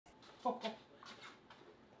Oh,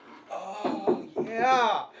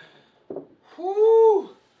 yeah. Whoo.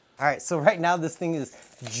 All right, so right now this thing is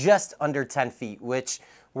just under 10 feet, which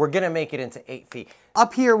we're gonna make it into 8 feet.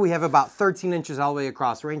 Up here we have about 13 inches all the way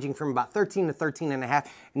across, ranging from about 13 to 13 and a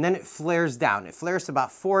half, and then it flares down. It flares to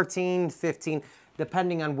about 14, 15,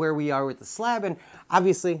 depending on where we are with the slab. And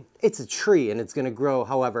obviously it's a tree and it's gonna grow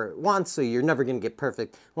however it wants, so you're never gonna get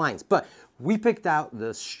perfect lines. But we picked out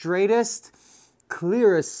the straightest,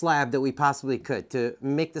 clearest slab that we possibly could to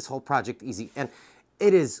make this whole project easy, and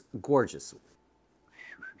it is gorgeous.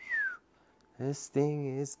 This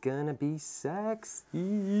thing is gonna be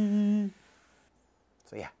sexy.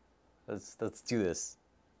 So yeah, let's do this.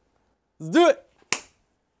 Let's do it.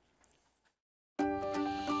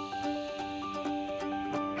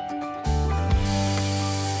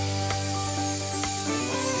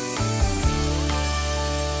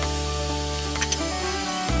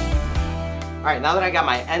 All right, now that I got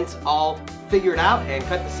my ends all figured out and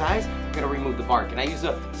cut the size, I'm gonna remove the bark. And I use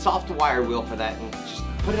a soft wire wheel for that, and just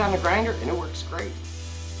put it on the grinder and it works great.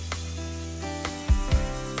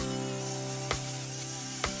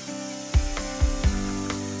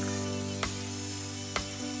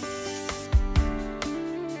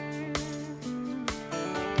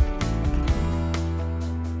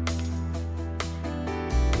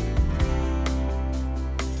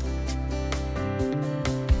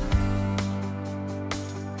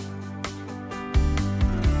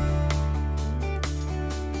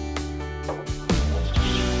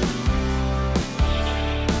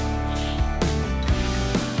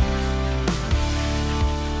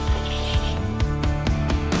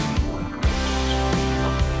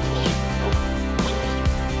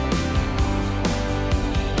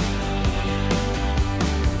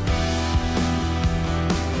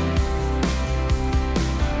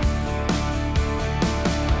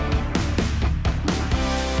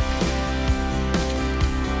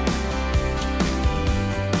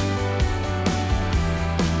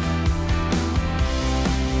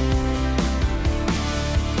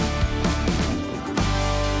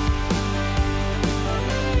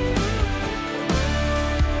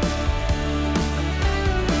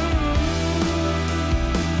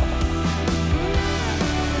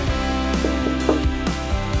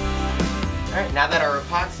 Now that our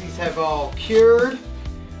epoxies have all cured,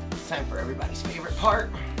 it's time for everybody's favorite part,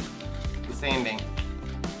 the sanding.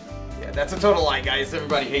 Yeah, that's a total lie, guys.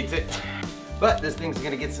 Everybody hates it. But this thing's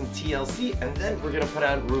gonna get some TLC, and then we're gonna put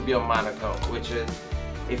on Rubio Monaco, which is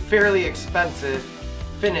a fairly expensive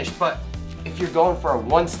finish, but if you're going for a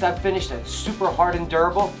one-step finish that's super hard and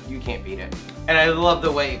durable, you can't beat it. And I love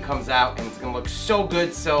the way it comes out, and it's gonna look so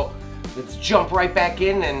good, so let's jump right back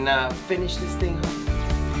in and finish this thing up.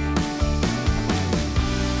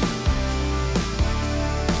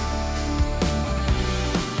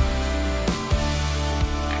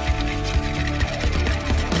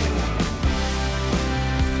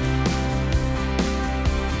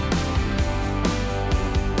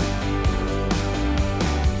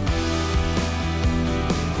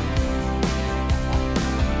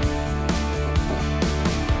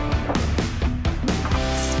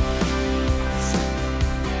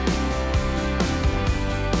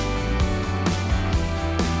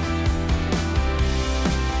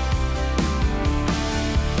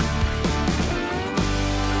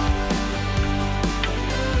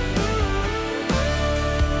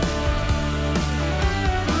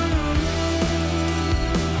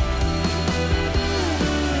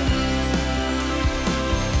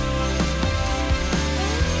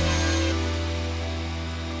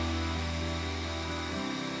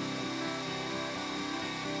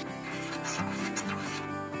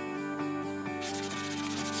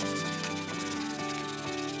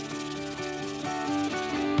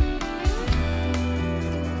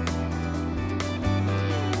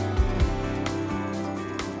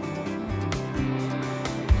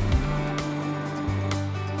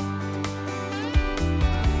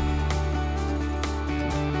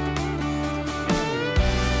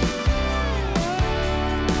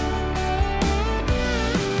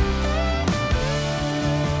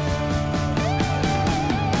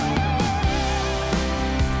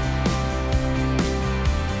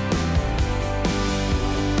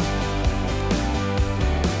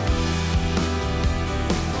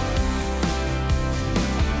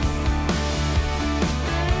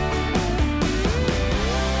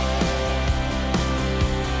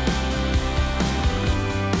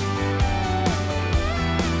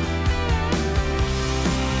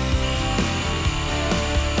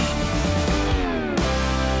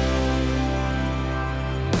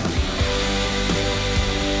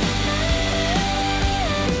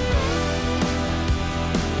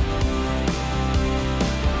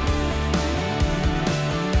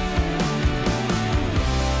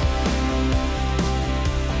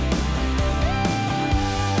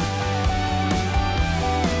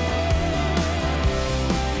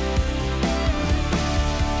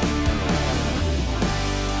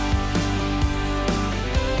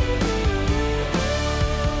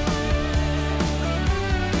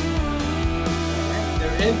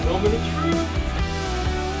 moment of truth.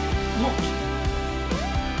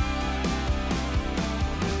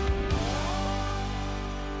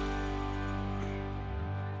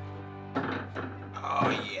 Oh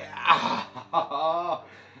yeah.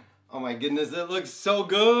 Oh my goodness, it looks so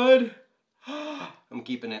good. I'm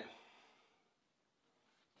keeping it.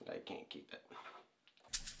 I can't keep it.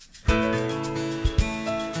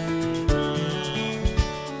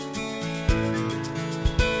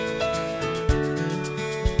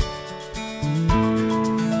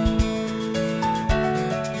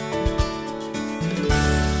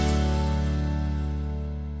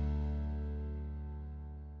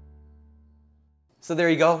 So there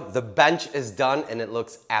you go, the bench is done and it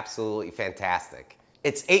looks absolutely fantastic.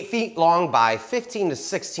 It's 8 feet long by 15 to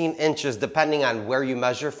 16 inches depending on where you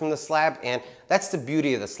measure from the slab, and that's the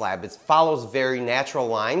beauty of the slab. It follows very natural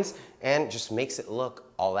lines and just makes it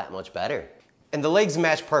look all that much better. And the legs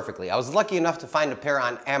match perfectly. I was lucky enough to find a pair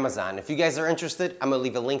on Amazon. If you guys are interested, I'm gonna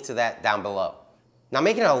leave a link to that down below. Now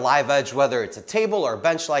making a live edge, whether it's a table or a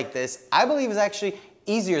bench like this, I believe is actually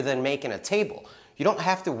easier than making a table. You don't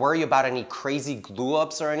have to worry about any crazy glue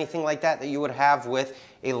ups or anything like that you would have with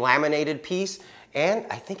a laminated piece. And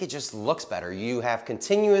I think it just looks better. You have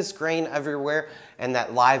continuous grain everywhere, and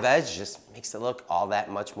that live edge just makes it look all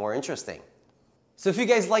that much more interesting. So if you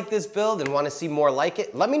guys like this build and want to see more like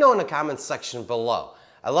it, let me know in the comments section below.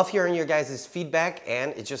 I love hearing your guys' feedback,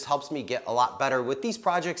 and it just helps me get a lot better with these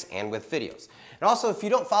projects and with videos. And also, if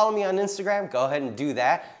you don't follow me on Instagram, go ahead and do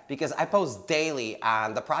that, because I post daily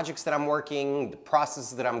on the projects that I'm working, the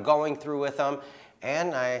process that I'm going through with them,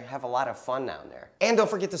 and I have a lot of fun down there. And don't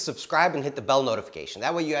forget to subscribe and hit the bell notification.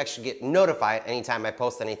 That way you actually get notified anytime I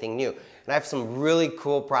post anything new. And I have some really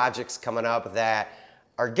cool projects coming up that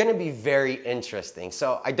are gonna be very interesting.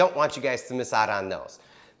 So I don't want you guys to miss out on those.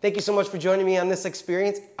 Thank you so much for joining me on this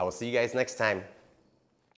experience. I will see you guys next time.